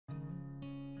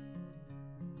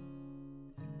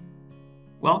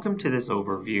Welcome to this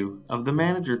overview of the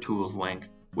Manager Tools link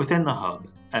within the Hub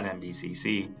at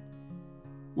NBCC.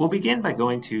 We'll begin by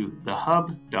going to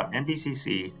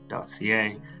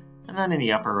thehub.nbcc.ca, and then in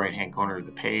the upper right hand corner of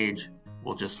the page,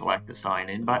 we'll just select the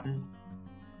Sign In button.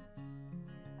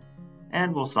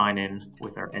 And we'll sign in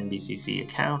with our NBCC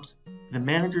account. The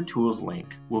Manager Tools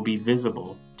link will be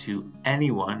visible to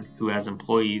anyone who has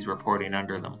employees reporting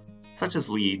under them, such as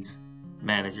leads,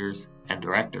 managers, and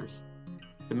directors.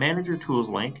 The Manager Tools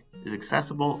link is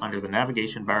accessible under the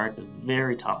navigation bar at the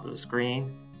very top of the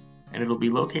screen, and it'll be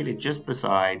located just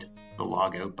beside the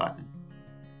Logout button.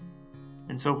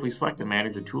 And so if we select the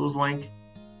Manager Tools link,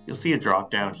 you'll see a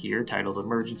drop down here titled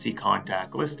Emergency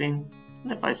Contact Listing,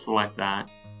 and if I select that,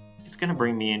 it's going to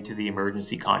bring me into the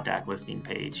Emergency Contact Listing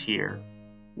page here,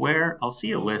 where I'll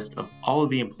see a list of all of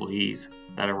the employees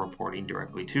that are reporting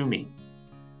directly to me.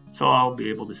 So I'll be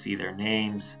able to see their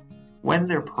names, when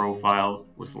their profile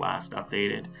was last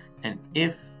updated, and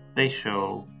if they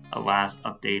show a last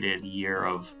updated year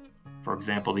of, for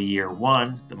example, the year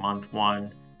 1, the month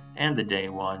 1, and the day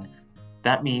 1,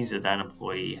 that means that that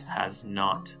employee has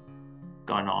not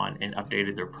gone on and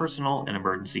updated their personal and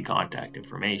emergency contact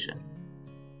information.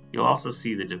 You'll also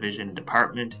see the division,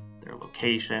 department, their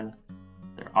location,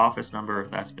 their office number if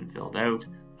that's been filled out,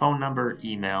 phone number,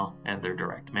 email, and their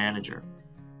direct manager.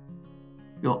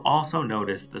 You'll also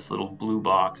notice this little blue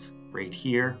box right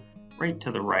here, right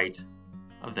to the right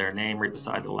of their name, right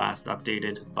beside the last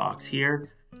updated box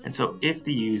here. And so if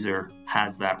the user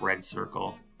has that red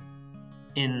circle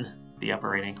in the upper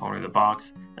right hand corner of the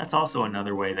box, that's also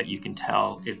another way that you can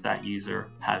tell if that user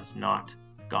has not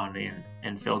gone in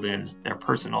and filled in their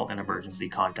personal and emergency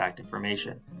contact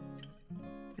information.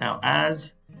 Now,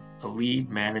 as a lead,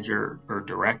 manager, or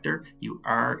director, you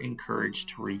are encouraged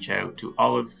to reach out to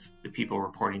all of the people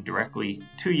reporting directly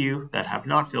to you that have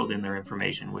not filled in their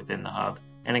information within the Hub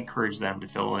and encourage them to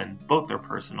fill in both their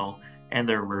personal and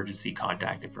their emergency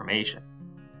contact information.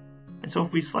 And so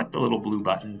if we select the little blue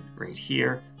button right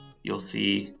here, you'll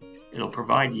see it'll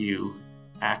provide you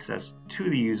access to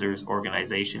the user's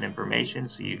organization information,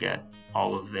 so you get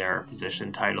all of their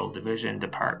position, title, division,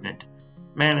 department,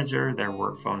 manager, their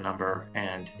work phone number,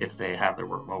 and if they have their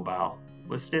work mobile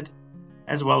listed,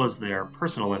 as well as their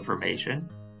personal information.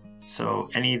 So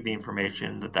any of the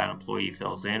information that that employee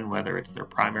fills in, whether it's their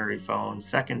primary phone,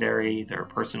 secondary, their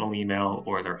personal email,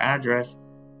 or their address,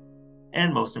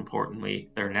 and most importantly,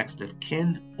 their next of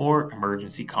kin or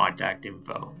emergency contact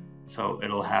info. So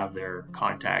it'll have their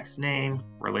contact's name,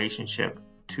 relationship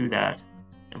to that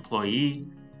employee,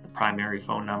 the primary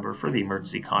phone number for the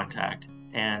emergency contact,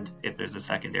 and if there's a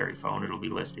secondary phone, it'll be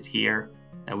listed here.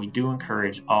 And we do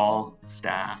encourage all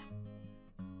staff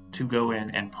to go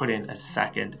in and put in a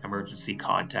second emergency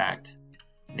contact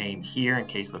name here in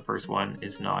case the first one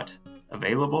is not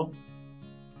available.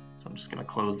 So I'm just going to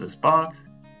close this box.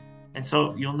 And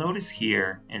so you'll notice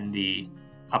here in the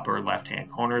upper left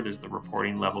hand corner, there's the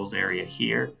reporting levels area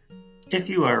here. If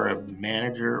you are a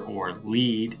manager or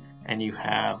lead and you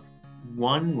have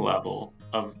one level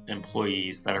of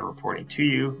employees that are reporting to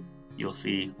you, you'll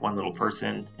see one little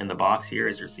person in the box here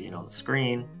as you're seeing on the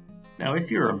screen. Now,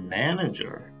 if you're a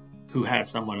manager who has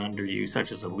someone under you,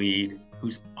 such as a lead,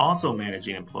 who's also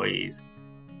managing employees,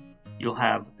 you'll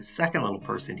have a second little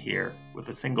person here with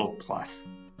a single plus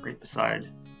right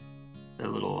beside the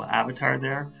little avatar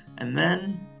there. And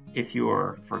then if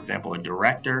you're, for example, a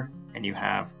director and you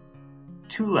have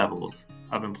two levels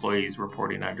of employees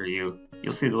reporting under you,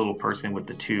 you'll see the little person with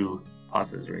the two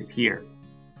pluses right here.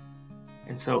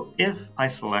 And so if I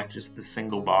select just the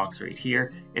single box right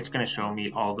here, it's going to show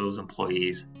me all those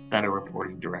employees that are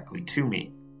reporting directly to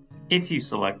me. If you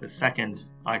select the second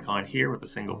icon here with a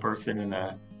single person and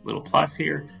a little plus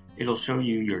here, it'll show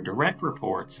you your direct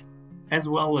reports as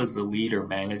well as the lead or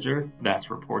manager that's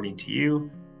reporting to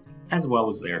you, as well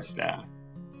as their staff.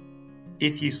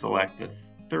 If you select the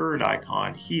third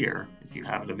icon here, if you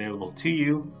have it available to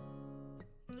you,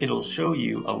 it'll show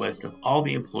you a list of all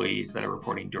the employees that are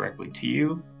reporting directly to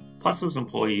you, plus those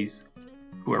employees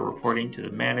who are reporting to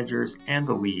the managers and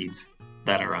the leads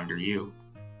that are under you.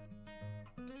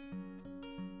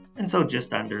 And so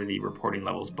just under the reporting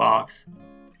levels box,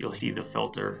 you'll see the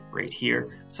filter right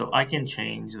here. So I can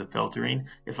change the filtering.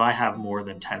 If I have more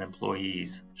than 10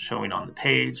 employees showing on the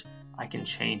page, I can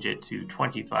change it to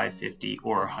 25, 50,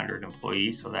 or 100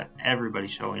 employees so that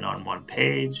everybody's showing on one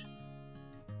page.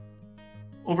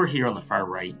 Over here on the far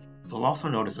right, you'll also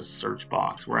notice a search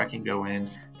box where I can go in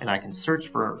and I can search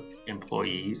for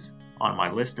employees on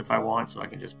my list if I want. So I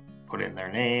can just put in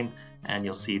their name and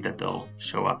you'll see that they'll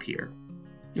show up here.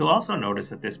 You'll also notice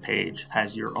that this page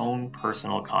has your own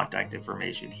personal contact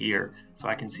information here, so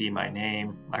I can see my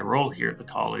name, my role here at the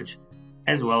college,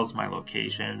 as well as my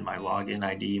location, my login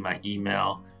ID, my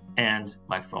email, and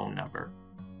my phone number.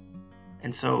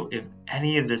 And so if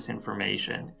any of this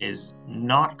information is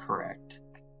not correct,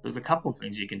 there's a couple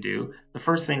things you can do. The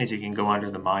first thing is you can go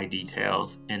under the My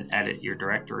Details and edit your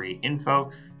directory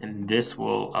info, and this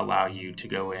will allow you to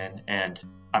go in and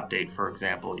update, for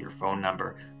example, your phone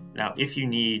number. Now, if you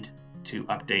need to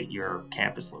update your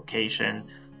campus location,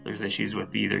 there's issues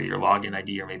with either your login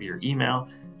ID or maybe your email,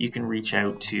 you can reach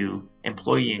out to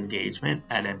Employee Engagement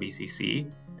at NBCC,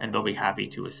 and they'll be happy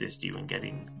to assist you in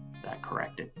getting that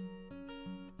corrected.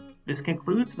 This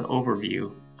concludes the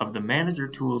overview of the Manager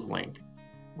Tools link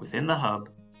within the Hub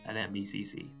at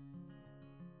NBCC.